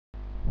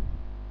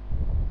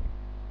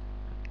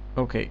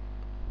Okay,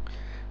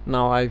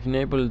 now I've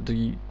enabled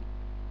the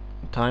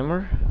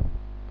timer.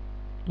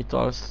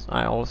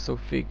 I also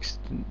fixed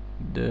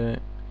the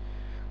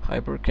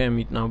hypercam.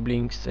 It now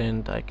blinks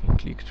and I can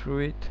click through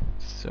it,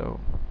 so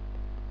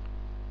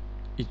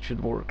it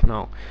should work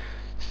now.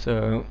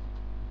 So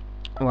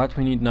what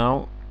we need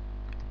now,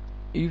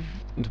 if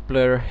the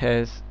player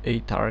has a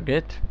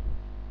target,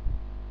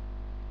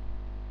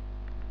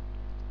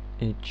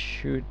 it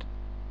should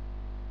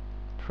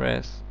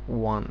press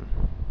 1.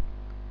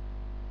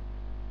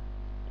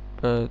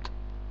 But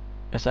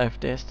as I've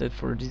tested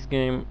for this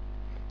game,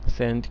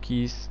 send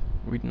keys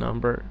with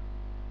number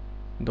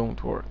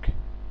don't work,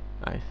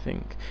 I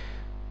think.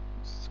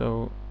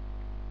 So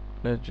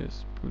let's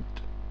just put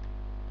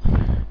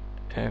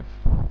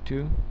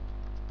F2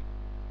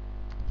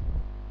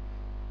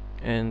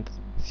 and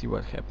see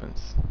what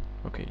happens.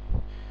 Okay,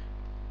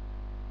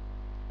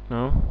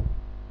 now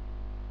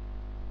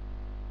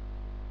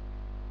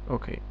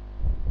okay,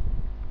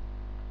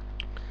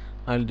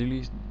 I'll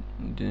delete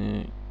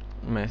the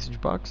message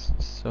box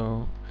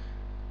so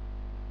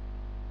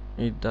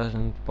it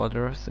doesn't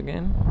bother us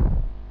again,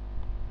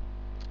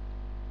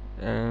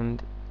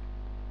 and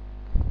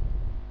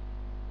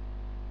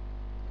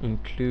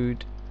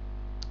include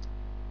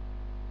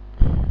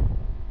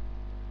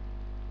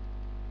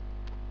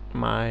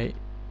my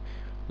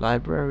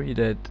library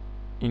that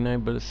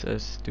enables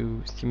us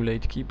to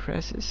simulate key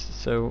presses.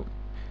 So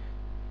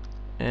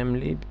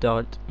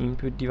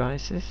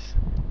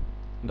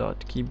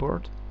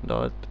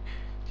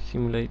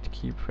mlib.input-devices.keyboard.simulate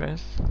key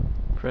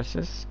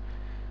presses.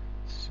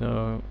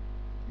 So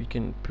we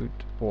can put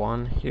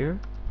 1 here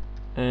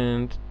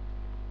and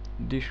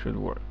this should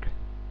work.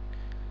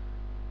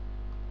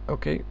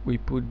 Okay, we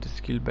put the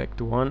skill back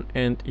to 1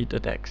 and it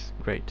attacks.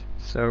 Great.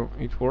 So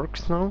it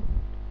works now,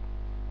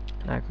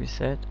 like we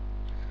said.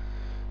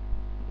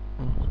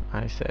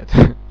 I said.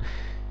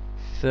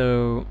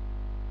 So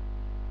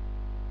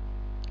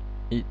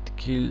it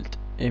killed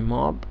a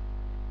mob,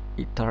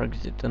 it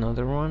targeted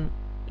another one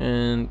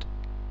and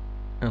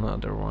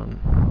another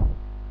one.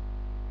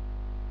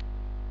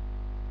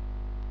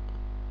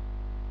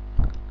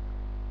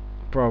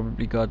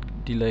 Probably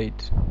got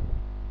delayed.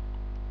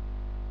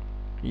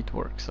 It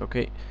works.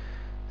 Okay,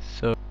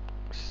 so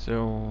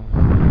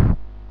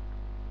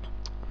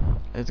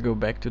let's go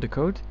back to the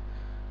code.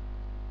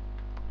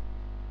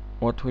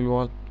 What we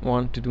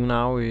want to do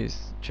now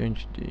is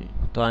change the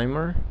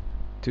timer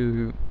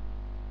to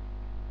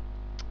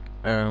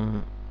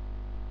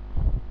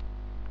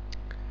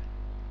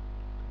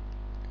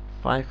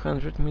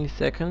 500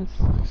 milliseconds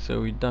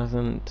so it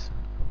doesn't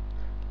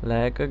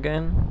lag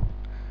again.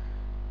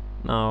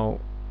 Now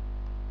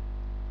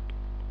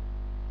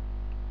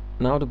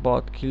the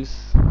bot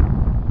kills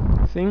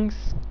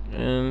things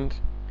and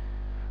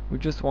we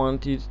just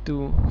want it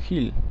to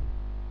heal,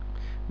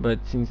 but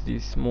since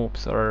these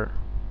mobs are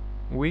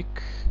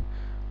weak,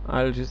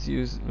 I'll just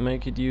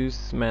make it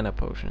use mana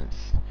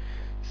potions.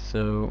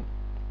 So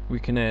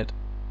we can add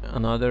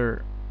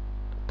another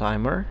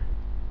timer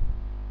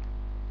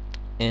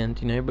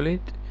and enable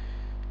it.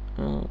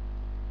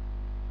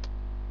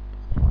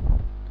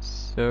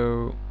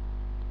 So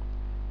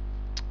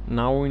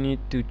now we need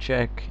to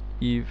check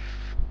if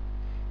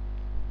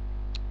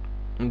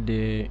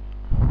the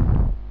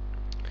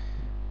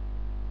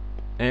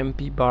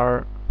MP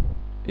bar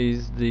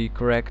is the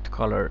correct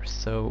color.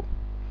 So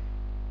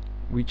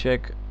we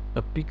check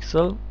a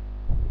pixel,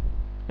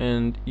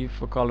 and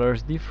if a color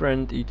is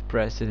different, it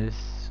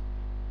presses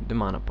the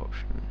mana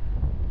potion.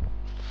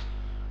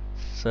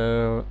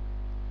 So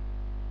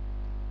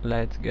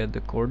let's get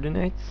the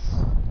coordinates.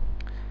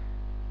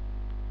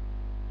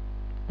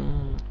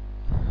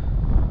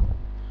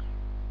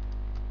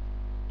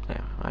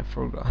 Yeah, I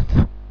forgot.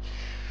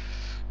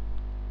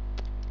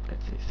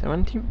 Let's say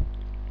 70.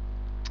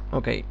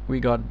 Okay, we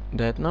got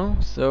that now.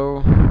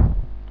 So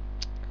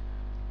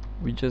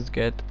we just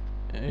get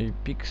a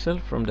pixel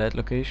from that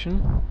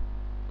location,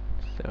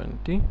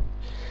 70,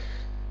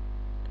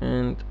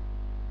 and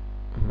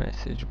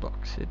message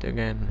box it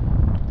again.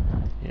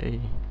 Yay.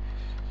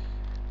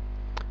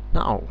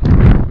 Now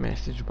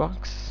message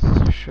box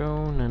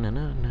show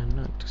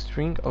to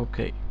string.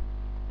 Okay,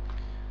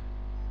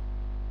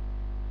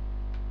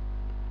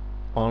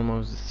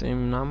 almost the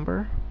same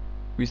number.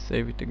 We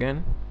save it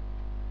again.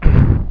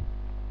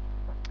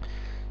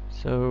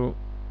 So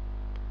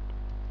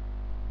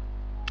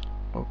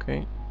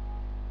okay,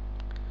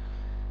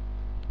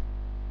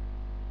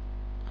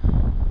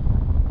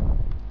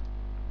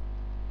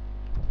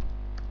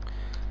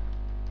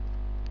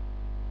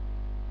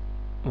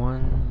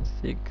 one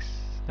 6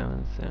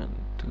 7 7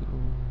 2 9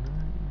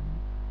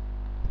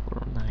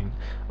 4 9.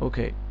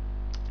 Okay,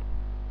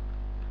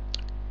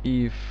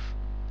 if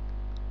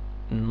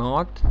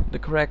not the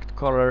correct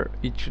color,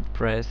 it should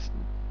press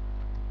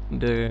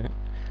the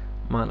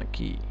mana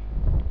key,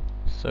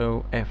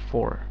 so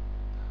F4.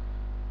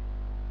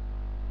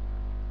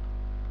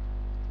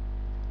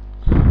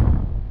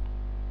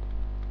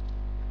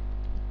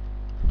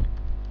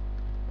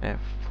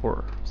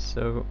 F4.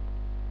 So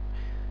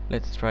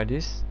let's try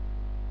this.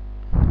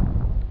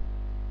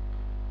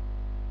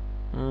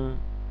 Mm,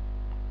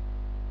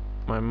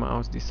 my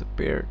mouse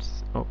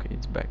disappears. Okay,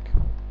 it's back.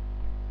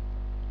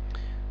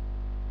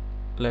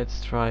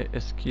 Let's try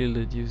a skill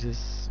that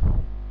uses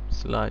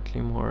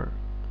slightly more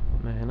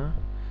mana.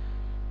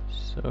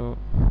 So,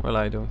 well,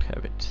 I don't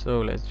have it,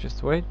 so let's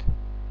just wait.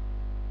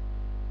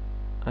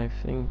 I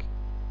think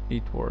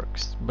it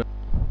works, but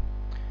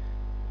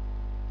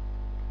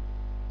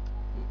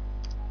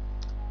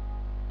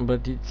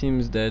it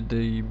seems that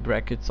the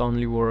brackets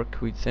only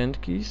work with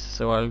send keys,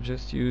 so I'll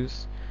just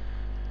use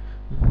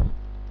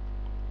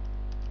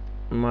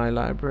my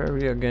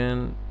library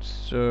again.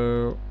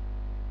 So,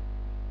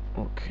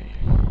 okay,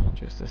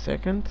 just a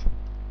second.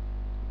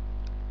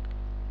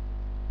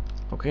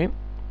 Okay,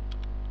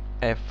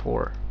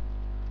 F4.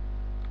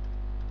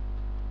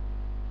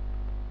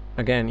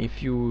 Again,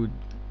 if you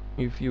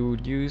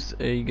would use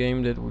a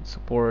game that would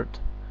support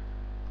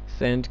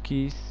send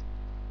keys,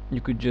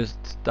 you could just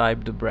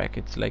type the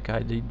brackets like I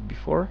did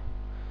before.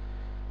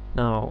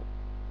 Now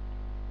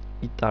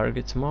it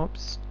targets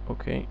mobs.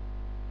 Okay,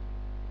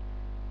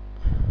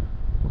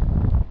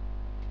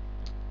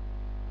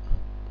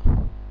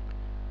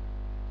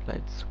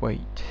 let's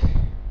wait.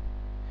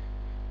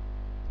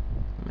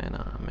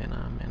 Mana.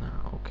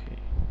 Okay,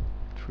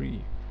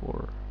 3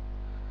 4.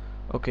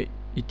 Okay,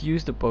 it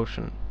used the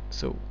potion,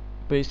 so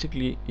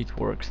basically it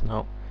works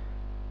now.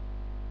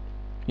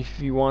 If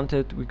we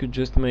wanted, we could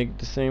just make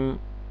the same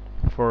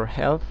for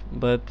health,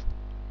 but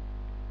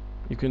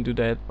you can do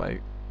that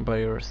by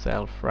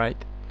yourself, right?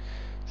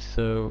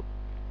 So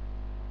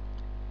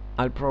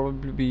I'll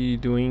probably be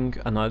doing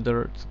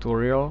another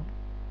tutorial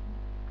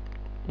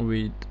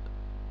with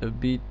a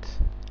bit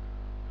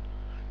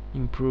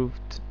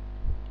improved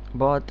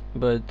bot,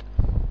 but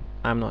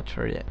I'm not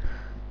sure yet.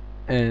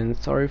 And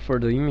sorry for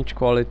the image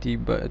quality,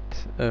 but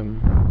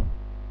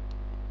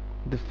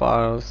the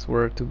files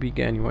were too big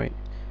anyway.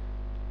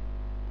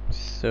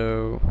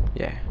 So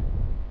yeah,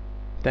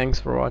 thanks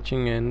for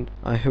watching, and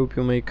I hope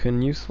you make a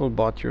useful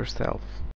bot yourself.